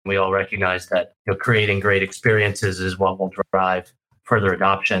We all recognize that creating great experiences is what will drive further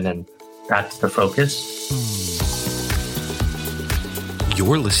adoption, and that's the focus.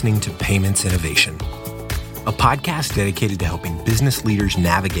 You're listening to Payments Innovation, a podcast dedicated to helping business leaders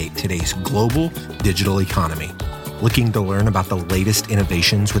navigate today's global digital economy. Looking to learn about the latest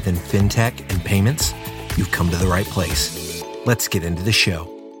innovations within fintech and payments? You've come to the right place. Let's get into the show.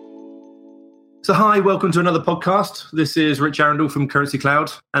 So hi, welcome to another podcast. This is Rich Arundel from Currency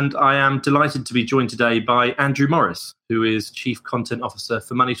Cloud, and I am delighted to be joined today by Andrew Morris, who is Chief Content Officer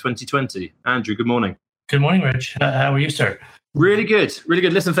for Money 2020. Andrew, good morning. Good morning, Rich. How are you, sir? Really good, really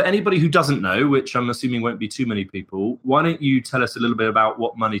good. Listen, for anybody who doesn't know, which I'm assuming won't be too many people, why don't you tell us a little bit about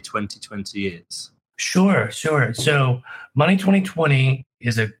what Money 2020 is? Sure. So Money 2020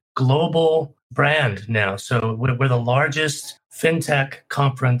 is a global brand now. So we're the largest fintech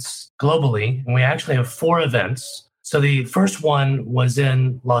conference globally, and we actually have 4 events. So the first one was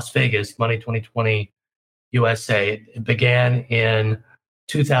in Las Vegas, Money 2020 USA. It began in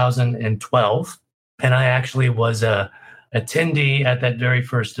 2012, and I actually was a attendee at that very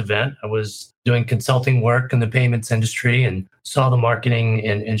first event. I was doing consulting work in the payments industry and saw the marketing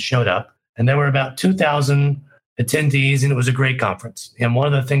and showed up. And there were about 2,000 attendees, and it was a great conference. And one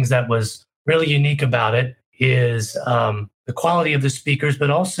of the things that was really unique about it is the quality of the speakers, but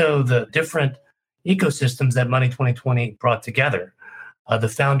also the different ecosystems that Money 2020 brought together. The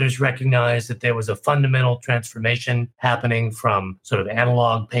founders recognized that there was a fundamental transformation happening from sort of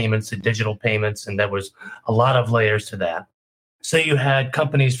analog payments to digital payments, and there was a lot of layers to that. So you had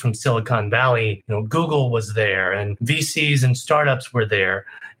companies from Silicon Valley, Google was there, and VCs and startups were there,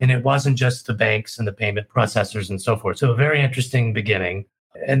 and it wasn't just the banks and the payment processors and so forth. So a very interesting beginning.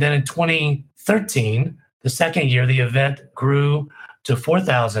 And then in 2013, the second year, the event grew to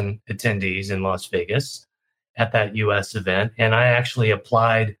 4,000 attendees in Las Vegas at that US event. And I actually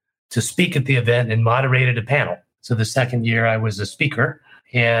applied to speak at the event and moderated a panel. So the second year I was a speaker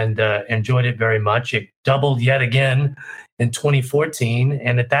and enjoyed it very much. It doubled yet again in 2014.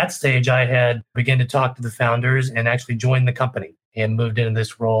 And at that stage, I had begun to talk to the founders and actually joined the company and moved into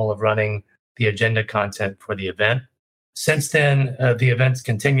this role of running the agenda content for the event. Since then, the events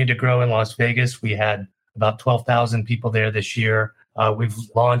continued to grow in Las Vegas. We had about 12,000 people there this year. We've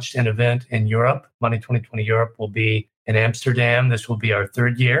launched an event in Europe. Money 2020 Europe will be in Amsterdam. This will be our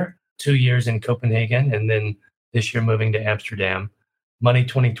 3rd year, 2 years in Copenhagen, and then this year moving to Amsterdam. Money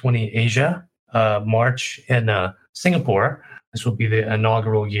 2020 Asia, March in Singapore. This will be the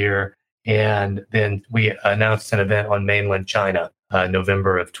inaugural year. And then we announced an event on mainland China,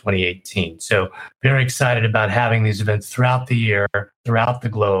 November of 2018. So very excited about having these events throughout the year, throughout the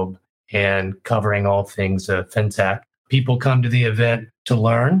globe, and covering all things fintech. People come to the event to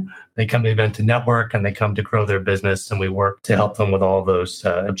learn, they come to the event to network, and they come to grow their business, and we work to help them with all those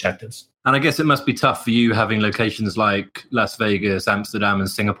objectives. And I guess it must be tough for you having locations like Las Vegas, Amsterdam, and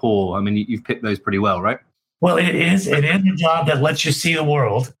Singapore. I mean, you've picked those pretty well, right? Well, it is a job that lets you see the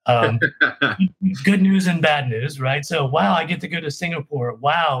world. Good news and bad news, right? So, wow, I get to go to Singapore.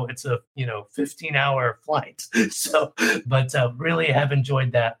 Wow, it's a 15-hour flight. But really have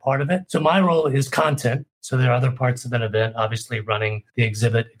enjoyed that part of it. So my role is content. So there are other parts of an event, obviously running the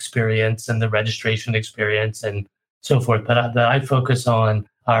exhibit experience and the registration experience and so forth. But I focus on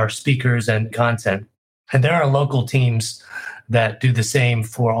our speakers and content. And there are local teams that do the same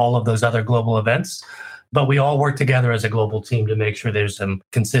for all of those other global events. But we all work together as a global team to make sure there's some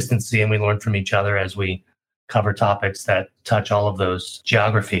consistency and we learn from each other as we cover topics that touch all of those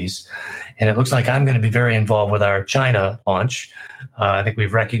geographies. And it looks like I'm going to be very involved with our China launch. I think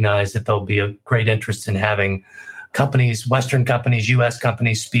we've recognized that there'll be a great interest in having companies, Western companies, US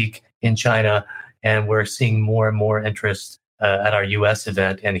companies speak in China. And we're seeing more and more interest at our US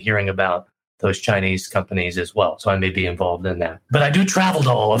event and hearing about those Chinese companies as well. So I may be involved in that. But I do travel to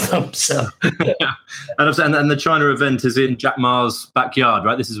all of them. So yeah. And the China event is in Jack Ma's backyard,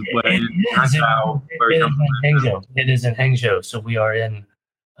 right? This is where it is in Hangzhou. So we are in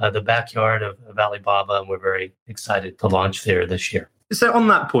the backyard of Alibaba, and we're very excited to launch there this year. So on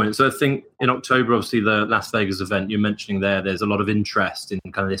that point, so I think in October, obviously the Las Vegas event you're mentioning there's a lot of interest in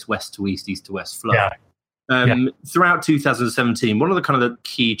kind of this west to east to west flow. Yeah. Throughout 2017, what are the kind of the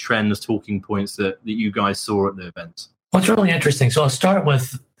key trends, talking points that you guys saw at the event? Well, it's really interesting. So I'll start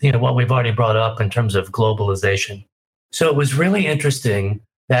with what we've already brought up in terms of globalization. So it was really interesting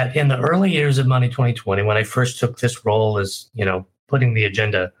that in the early years of Money 2020, when I first took this role as putting the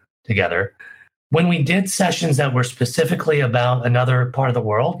agenda together, when we did sessions that were specifically about another part of the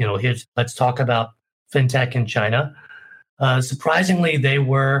world, let's talk about fintech in China. Surprisingly, they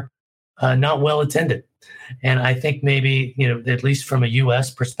were not well attended. And I think maybe, at least from a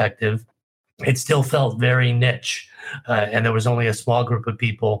US perspective, it still felt very niche. And there was only a small group of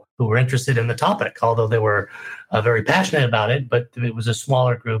people who were interested in the topic, although they were very passionate about it. But it was a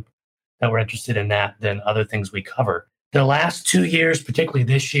smaller group that were interested in that than other things we cover. The last 2 years, particularly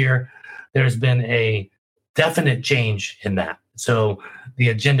this year, there's been a definite change in that. So the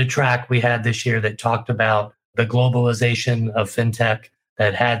agenda track we had this year that talked about the globalization of fintech,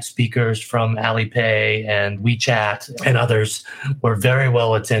 that had speakers from Alipay and WeChat and others, were very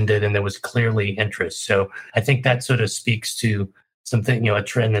well attended, and there was clearly interest. So I think that sort of speaks to something, a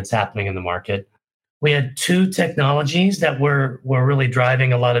trend that's happening in the market. We had 2 technologies that were really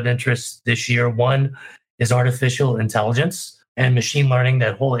driving a lot of interest this year. One is artificial intelligence and machine learning,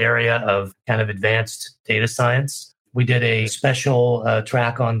 that whole area of kind of advanced data science. We did a special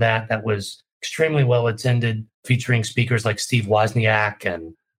track on that was extremely well attended, featuring speakers like Steve Wozniak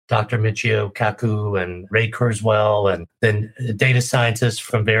and Dr. Michio Kaku and Ray Kurzweil, and then data scientists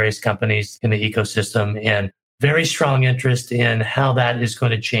from various companies in the ecosystem, and very strong interest in how that is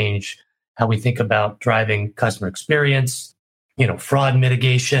going to change how we think about driving customer experience, fraud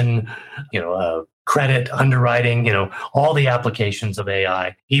mitigation, credit underwriting, all the applications of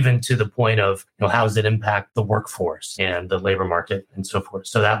AI, even to the point of, how does it impact the workforce and the labor market and so forth.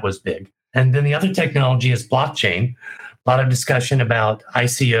 So that was big. And then the other technology is blockchain. A lot of discussion about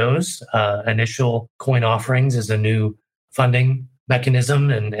ICOs, initial coin offerings as a new funding mechanism.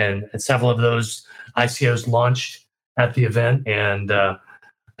 And several of those ICOs launched at the event, and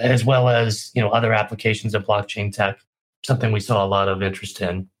as well as, other applications of blockchain tech, something we saw a lot of interest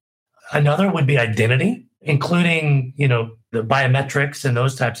in. Another would be identity, including, the biometrics and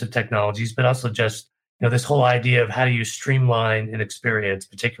those types of technologies, but also just, this whole idea of how do you streamline an experience,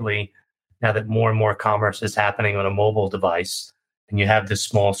 particularly now that more and more commerce is happening on a mobile device and you have this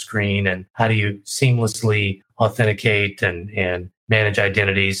small screen, and how do you seamlessly authenticate and manage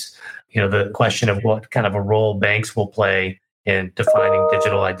identities? The question of what kind of a role banks will play in defining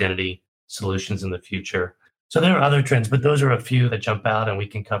digital identity solutions in the future. So there are other trends, but those are a few that jump out, and we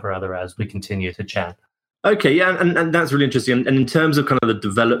can cover other as we continue to chat. Okay, yeah, and that's really interesting. And in terms of kind of the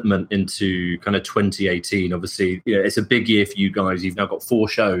development into kind of 2018, obviously, it's a big year for you guys. You've now got 4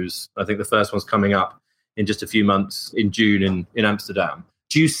 shows. I think the first one's coming up in just a few months in June in Amsterdam.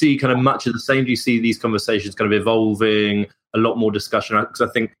 Do you see kind of much of the same? Do you see these conversations kind of evolving, a lot more discussion? Because I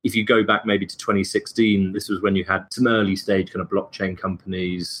think if you go back maybe to 2016, this was when you had some early stage kind of blockchain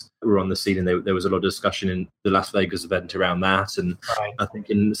companies who were on the scene, and there was a lot of discussion in the Las Vegas event around that. And right. I think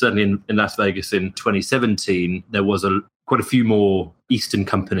certainly in Las Vegas in 2017, there was quite a few more Eastern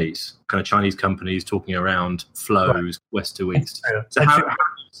companies, kind of Chinese companies talking around flows, right, west to east. So how do you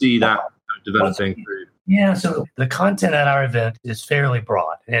see that developing through? Yeah, so the content at our event is fairly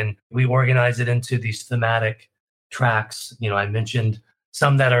broad, and we organize it into these thematic tracks. I mentioned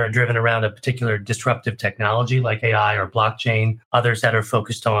some that are driven around a particular disruptive technology like AI or blockchain, others that are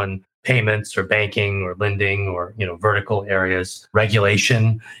focused on payments or banking or lending or, vertical areas.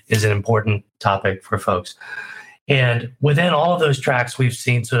 Regulation is an important topic for folks. And within all of those tracks, we've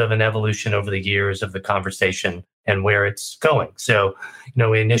seen sort of an evolution over the years of the conversation and where it's going. So,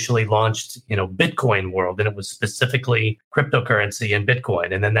 we initially launched, Bitcoin World, and it was specifically cryptocurrency and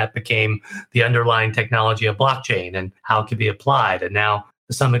Bitcoin. And then that became the underlying technology of blockchain and how it could be applied. And now,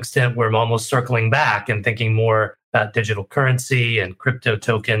 to some extent, we're almost circling back and thinking more about digital currency and crypto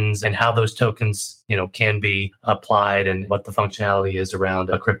tokens and how those tokens, can be applied and what the functionality is around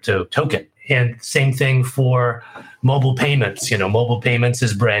a crypto token. And same thing for mobile payments. Mobile payments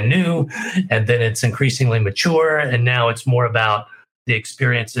is brand new, and then it's increasingly mature. And now it's more about the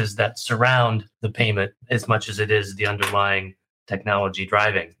experiences that surround the payment as much as it is the underlying technology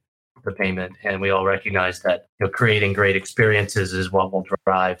driving the payment. And we all recognize that creating great experiences is what will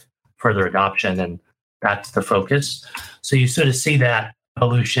drive further adoption. And that's the focus. So you sort of see that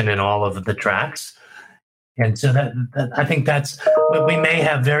evolution in all of the tracks. And so that I think we may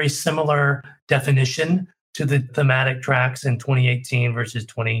have very similar definition to the thematic tracks in 2018 versus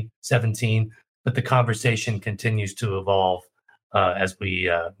 2017, but the conversation continues to evolve as we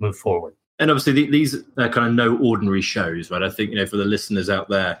move forward. And obviously these are kind of no ordinary shows, right? I think, for the listeners out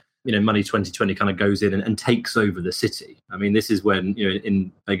there, Money 2020 kind of goes in and takes over the city. I mean, this is when,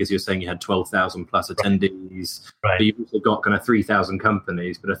 in Vegas, you're saying you had 12,000 plus attendees, right. But you've also got kind of 3,000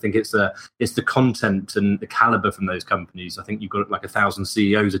 companies. But I think it's the content and the caliber from those companies. I think you've got like 1,000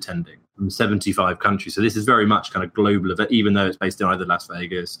 CEOs attending from 75 countries. So this is very much kind of global, even though it's based in either Las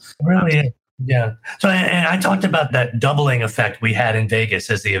Vegas. Really? Yeah. So, and I talked about that doubling effect we had in Vegas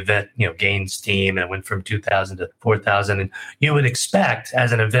as the event, gained steam and went from 2,000 to 4,000. And you would expect,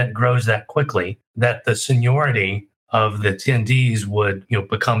 as an event grows that quickly, that the seniority of the attendees would,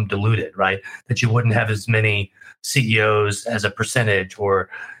 become diluted, right? That you wouldn't have as many CEOs as a percentage or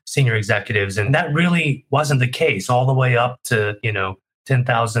senior executives. And that really wasn't the case all the way up to,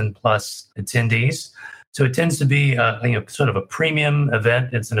 10,000 plus attendees. So it tends to be sort of a premium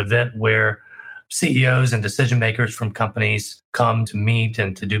event. It's an event where CEOs and decision makers from companies come to meet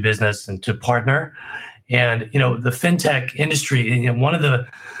and to do business and to partner. And, the fintech industry, one of the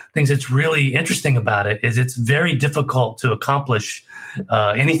things that's really interesting about it is it's very difficult to accomplish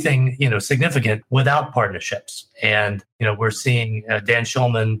anything, significant without partnerships. And, we're seeing Dan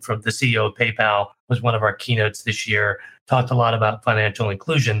Schulman, from the CEO of PayPal, was one of our keynotes this year, talked a lot about financial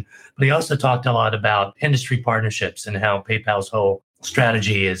inclusion, but he also talked a lot about industry partnerships and how PayPal's whole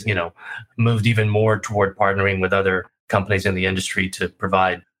strategy is, moved even more toward partnering with other companies in the industry to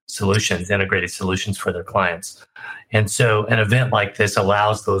provide solutions, integrated solutions for their clients. And so an event like this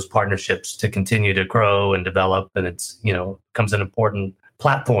allows those partnerships to continue to grow and develop, and it's, becomes an important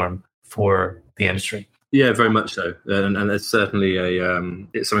platform for the industry. Yeah, very much so. And it's certainly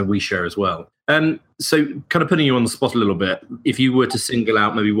it's something we share as well. So kind of putting you on the spot a little bit, if you were to single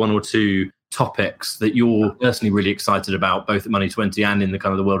out maybe one or two topics that you're personally really excited about, both at Money20 and in the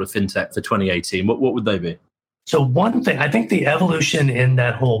kind of the world of fintech for 2018, what would they be? So one thing, I think the evolution in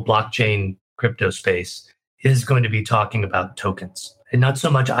that whole blockchain crypto space is going to be talking about tokens, and not so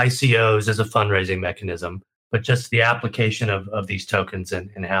much ICOs as a fundraising mechanism, but just the application of these tokens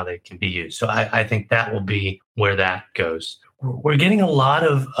and how they can be used. So I think that will be where that goes. We're getting a lot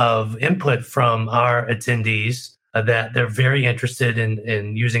of input from our attendees that they're very interested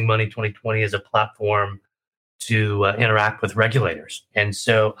in using Money2020 as a platform to interact with regulators. And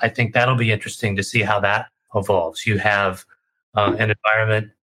so I think that'll be interesting to see how that evolves. You have an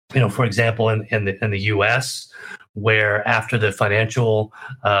environment, for example, in the US, where after the financial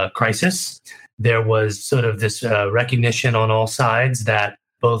crisis, there was sort of this recognition on all sides that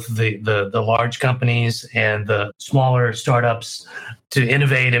both the large companies and the smaller startups, to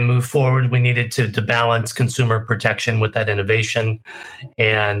innovate and move forward, we needed to balance consumer protection with that innovation.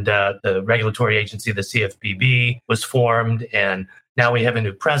 And the regulatory agency, the CFPB, was formed. And now we have a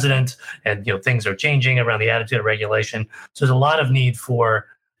new president, and things are changing around the attitude of regulation. So there's a lot of need for,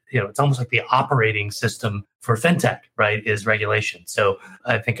 it's almost like the operating system for fintech, right, is regulation. So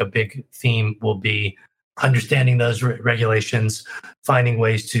I think a big theme will be understanding those regulations, finding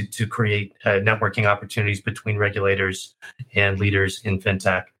ways to create networking opportunities between regulators and leaders in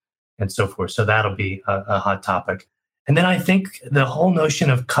fintech, and so forth. So that'll be a hot topic. And then I think the whole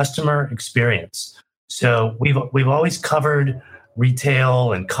notion of customer experience. So we've always covered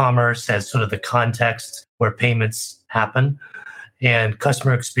retail and commerce as sort of the context where payments happen. And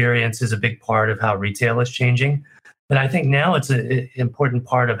customer experience is a big part of how retail is changing. But I think now it's an important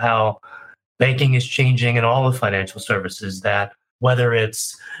part of how banking is changing in all of financial services, that whether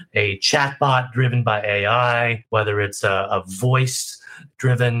it's a chatbot driven by AI, whether it's a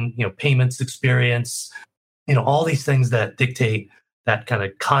voice-driven, payments experience, all these things that dictate that kind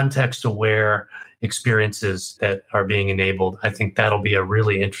of context-aware experiences that are being enabled. I think that'll be a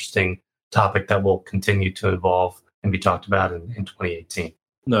really interesting topic that will continue to evolve and be talked about in 2018.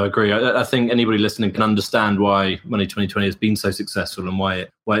 No, I agree. I think anybody listening can understand why Money2020 has been so successful and why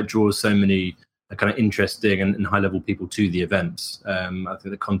it draws so many kind of interesting and high-level people to the events. I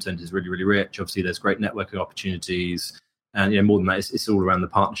think the content is really, really rich. Obviously, there's great networking opportunities. And more than that, it's all around the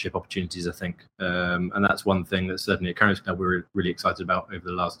partnership opportunities, I think. And that's one thing that certainly at Currency Cloud we're really excited about over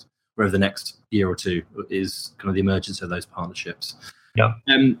the next year or two, is kind of the emergence of those partnerships. Yeah.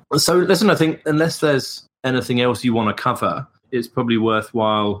 So listen, I think unless there's anything else you want to cover, it's probably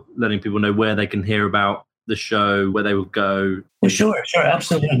worthwhile letting people know where they can hear about the show, where they will go. Well, sure,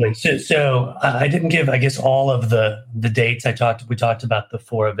 absolutely. So I didn't give, I guess, all of the dates. We talked about the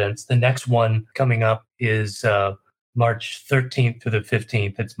 4 events. The next one coming up is March 13th to the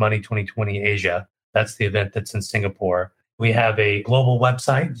 15th. It's Money2020 Asia. That's the event that's in Singapore. We have a global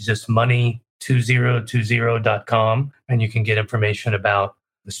website, just money2020.com, and you can get information about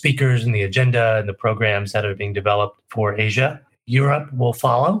the speakers and the agenda and the programs that are being developed for Asia. Europe will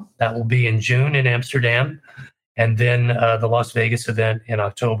follow. That will be in June in Amsterdam, and then the Las Vegas event in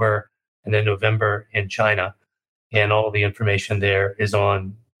October, and then November in China. And all the information there is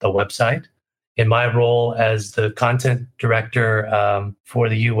on the website. In my role as the content director for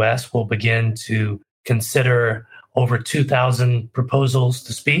the US, we'll begin to consider over 2,000 proposals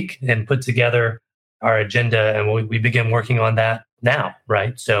to speak and put together our agenda. And we begin working on that now,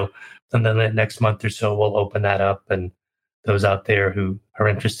 right? So then the next month or so, we'll open that up, and those out there who are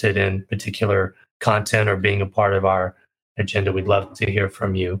interested in particular content or being a part of our agenda, we'd love to hear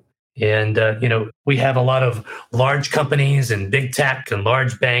from you. And, we have a lot of large companies and big tech and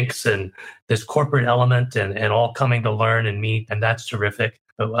large banks and this corporate element and all coming to learn and meet. And that's terrific.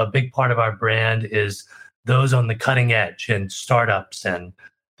 A big part of our brand is those on the cutting edge and startups and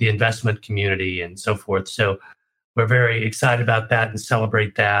the investment community and so forth. So we're very excited about that and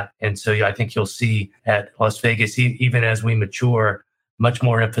celebrate that. And so I think you'll see at Las Vegas, even as we mature, much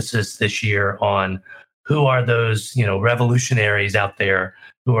more emphasis this year on who are those, revolutionaries out there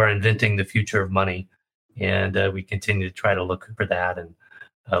who are inventing the future of money. And we continue to try to look for that and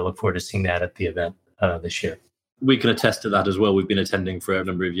look forward to seeing that at the event this year. We can attest to that as well. We've been attending for a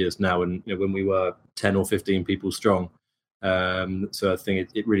number of years now, and when we were 10 or 15 people strong. So I think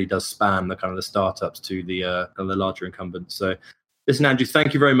it really does span the kind of the startups to the larger incumbents. So listen, Andrew,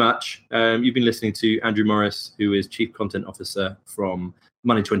 thank you very much. You've been listening to Andrew Morris, who is Chief Content Officer from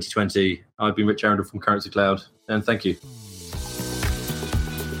Money 2020. I've been Rich Arundel from Currency Cloud, and thank you.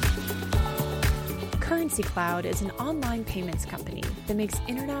 Currency Cloud is an online payments company that makes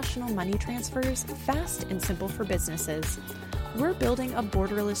international money transfers fast and simple for businesses. We're building a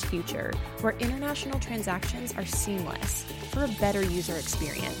borderless future where international transactions are seamless for a better user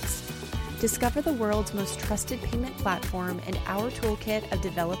experience. Discover the world's most trusted payment platform and our toolkit of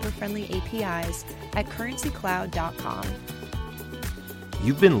developer-friendly APIs at currencycloud.com.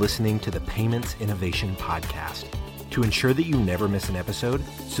 You've been listening to the Payments Innovation Podcast. To ensure that you never miss an episode,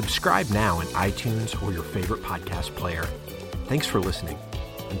 subscribe now in iTunes or your favorite podcast player. Thanks for listening.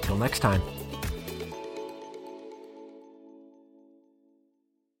 Until next time.